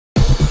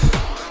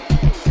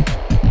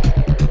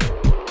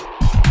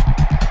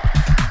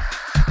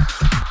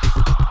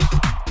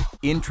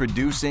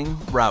Introducing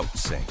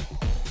RouteSync.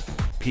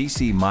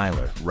 PC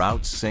Miler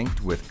route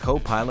synced with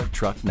CoPilot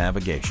Truck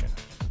navigation.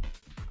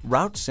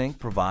 RouteSync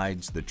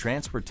provides the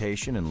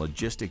transportation and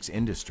logistics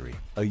industry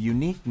a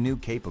unique new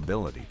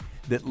capability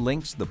that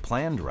links the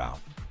planned route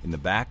in the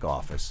back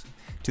office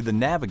to the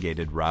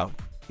navigated route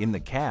in the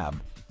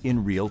cab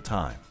in real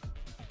time.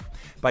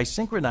 By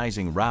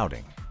synchronizing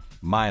routing,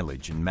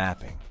 mileage, and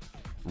mapping,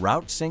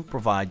 RouteSync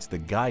provides the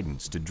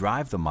guidance to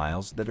drive the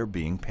miles that are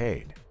being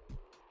paid.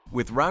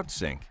 With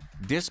RouteSync,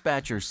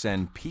 dispatchers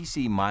send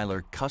PC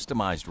Miler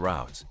customized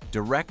routes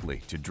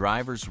directly to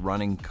drivers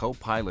running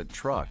CoPilot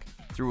Truck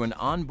through an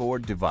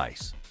onboard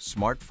device,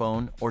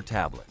 smartphone, or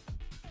tablet.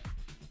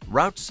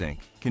 RouteSync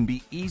can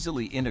be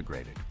easily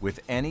integrated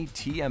with any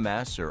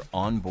TMS or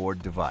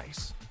onboard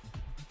device.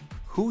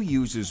 Who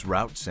uses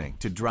RouteSync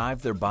to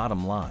drive their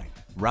bottom line?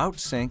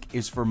 RouteSync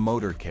is for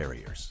motor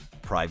carriers,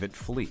 private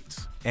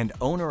fleets, and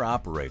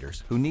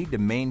owner-operators who need to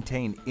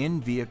maintain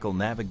in-vehicle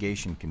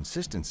navigation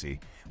consistency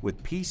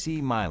with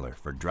PC Miler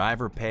for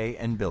driver pay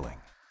and billing.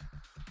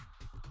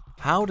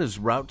 How does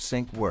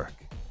RouteSync work?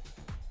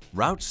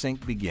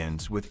 RouteSync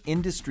begins with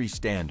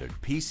industry-standard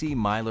PC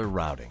Miler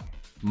routing,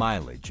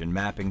 mileage, and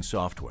mapping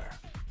software.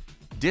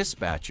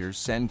 Dispatchers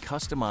send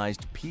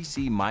customized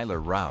PC Miler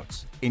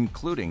routes,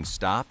 including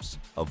stops,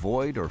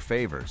 avoid or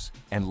favors,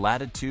 and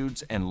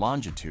latitudes and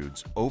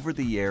longitudes over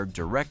the air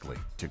directly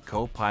to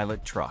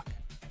CoPilot Truck.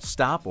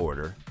 Stop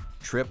order,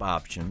 trip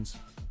options,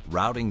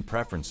 routing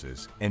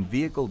preferences, and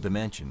vehicle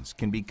dimensions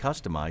can be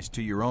customized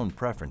to your own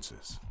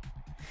preferences.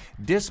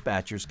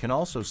 Dispatchers can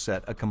also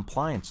set a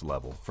compliance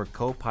level for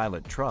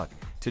CoPilot Truck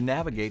to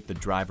navigate the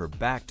driver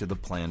back to the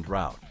planned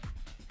route.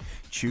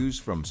 Choose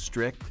from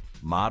strict,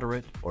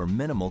 moderate, or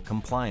minimal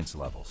compliance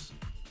levels.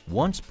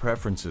 Once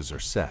preferences are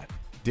set,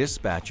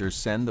 dispatchers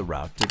send the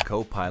route to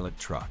CoPilot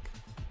Truck.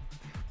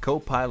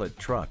 CoPilot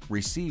Truck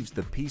receives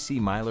the PC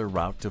Miler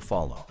route to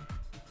follow.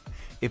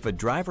 If a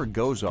driver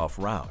goes off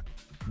route,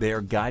 they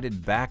are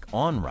guided back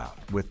on route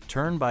with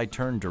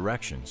turn-by-turn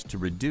directions to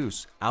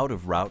reduce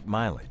out-of-route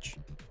mileage.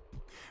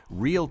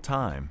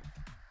 Real-time,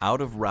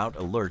 out-of-route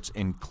alerts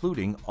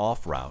including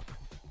off-route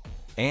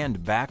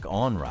and back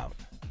on route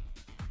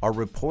are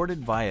reported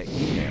via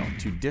email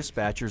to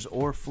dispatchers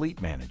or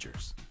fleet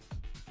managers.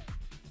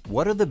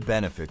 What are the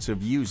benefits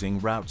of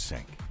using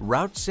RouteSync?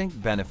 RouteSync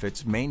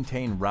Benefits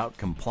maintain route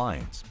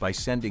compliance by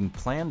sending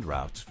planned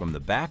routes from the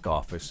back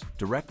office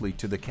directly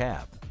to the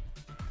cab.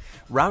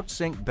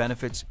 RouteSync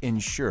Benefits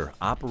ensure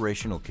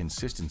operational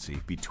consistency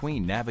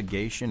between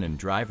navigation and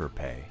driver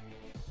pay,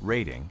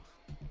 rating,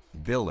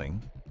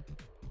 billing,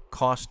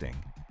 costing,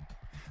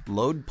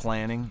 load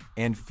planning,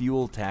 and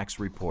fuel tax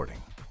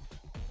reporting.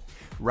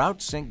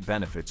 RouteSync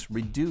Benefits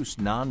reduce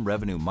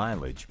non-revenue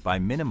mileage by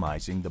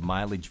minimizing the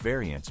mileage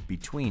variance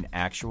between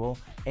actual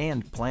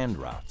and planned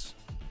routes.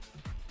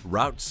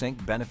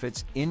 RouteSync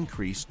Benefits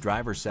increase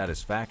driver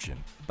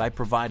satisfaction by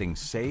providing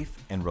safe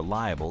and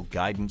reliable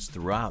guidance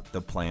throughout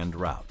the planned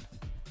route.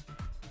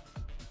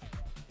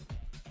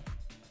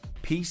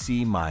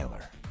 PC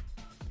Miler.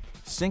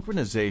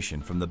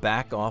 Synchronization from the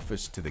back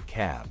office to the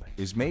cab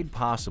is made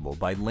possible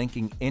by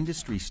linking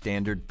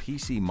industry-standard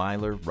PC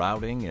Miler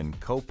routing and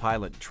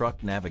CoPilot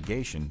Truck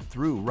navigation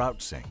through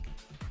RouteSync.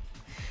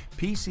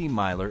 PC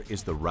Miler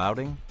is the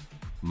routing,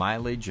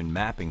 mileage, and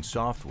mapping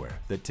software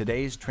that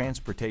today's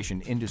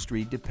transportation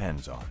industry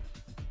depends on.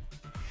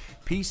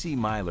 PC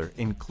Miler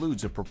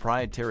includes a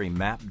proprietary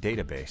map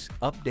database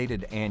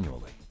updated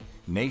annually,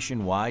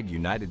 nationwide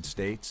United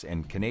States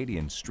and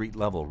Canadian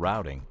street-level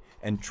routing,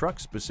 and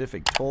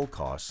truck-specific toll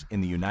costs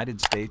in the United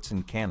States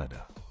and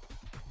Canada.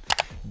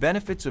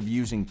 Benefits of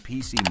using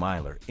PC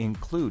Miler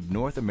include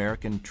North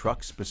American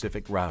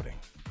truck-specific routing,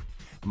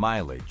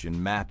 mileage and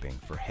mapping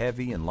for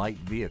heavy and light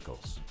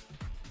vehicles,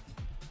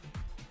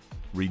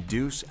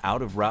 reduce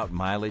out-of-route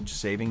mileage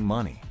saving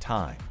money,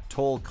 time,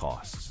 toll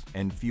costs,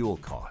 and fuel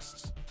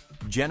costs,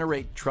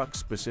 generate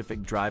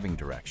truck-specific driving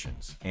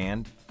directions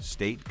and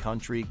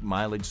state-country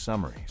mileage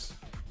summaries,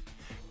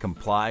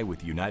 comply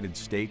with United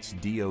States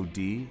DOD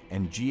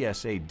and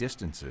GSA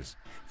distances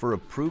for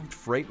approved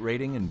freight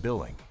rating and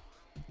billing,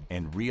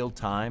 and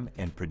real-time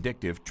and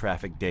predictive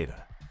traffic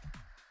data.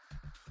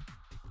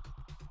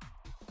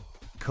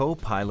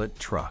 CoPilot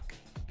Truck.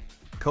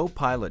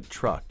 CoPilot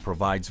Truck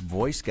provides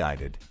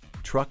voice-guided,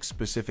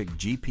 truck-specific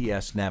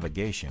GPS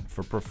navigation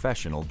for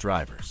professional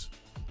drivers.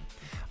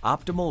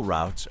 Optimal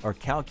routes are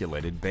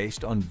calculated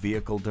based on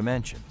vehicle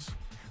dimensions,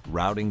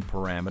 routing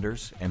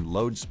parameters, and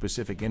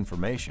load-specific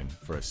information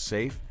for a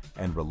safe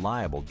and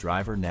reliable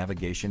driver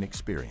navigation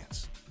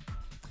experience.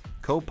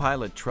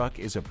 CoPilot Truck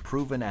is a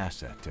proven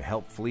asset to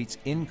help fleets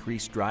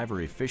increase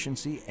driver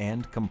efficiency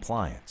and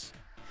compliance,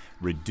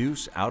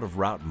 reduce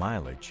out-of-route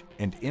mileage,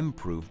 and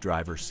improve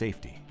driver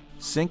safety.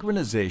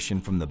 Synchronization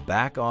from the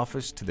back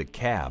office to the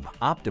cab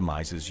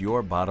optimizes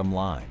your bottom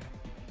line.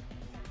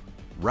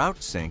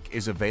 RouteSync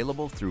is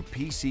available through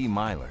PC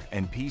Miler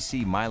and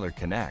PC Miler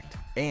Connect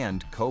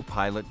and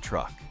CoPilot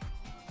Truck.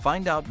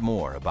 Find out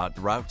more about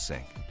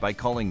RouteSync by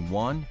calling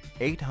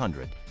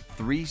 1-800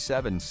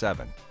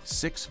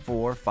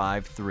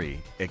 377-6453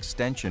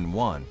 extension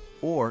 1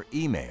 or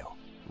email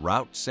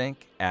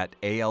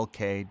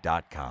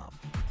routesync@alk.com.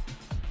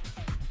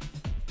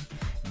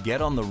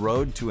 Get on the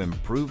road to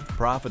improved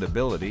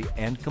profitability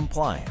and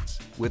compliance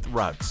with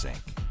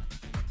RouteSync.